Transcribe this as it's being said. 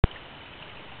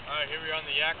Alright, here we are on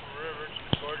the Yakima River.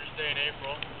 It's a gorgeous day in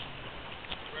April.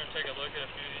 We're going to take a look at a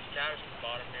few of these caddis at the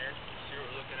bottom here. See what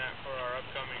we're looking at for our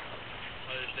upcoming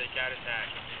Mother's Day caddis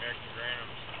hatch with the American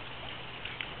Granums.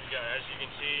 We got, as you can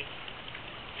see,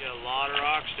 we got a lot of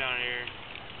rocks down here.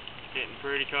 It's getting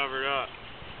pretty covered up.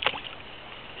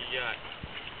 You got,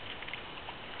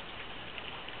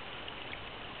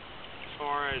 as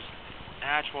far as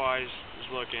hatch-wise is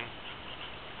looking,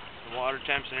 the water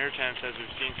temps and air temps, as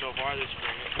we've seen so far this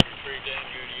spring, it's been a pretty dang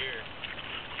good year.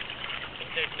 So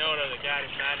take note of the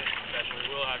Caddis Maddness special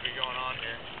we will have you going on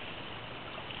here.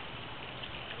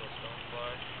 Little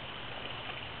stonefly.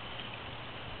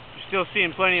 You're still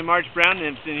seeing plenty of March brown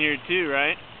nymphs in here too,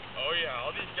 right? Oh yeah,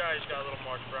 all these guys got little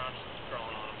March browns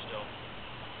crawling on them still.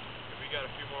 If we got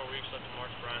a few more weeks left of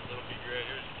March browns, it'll be great.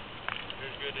 It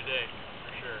was good today,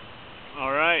 for sure.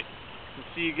 Alright. We'll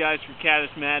see you guys for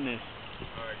Caddis Maddness.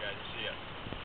 Alright guys, see ya.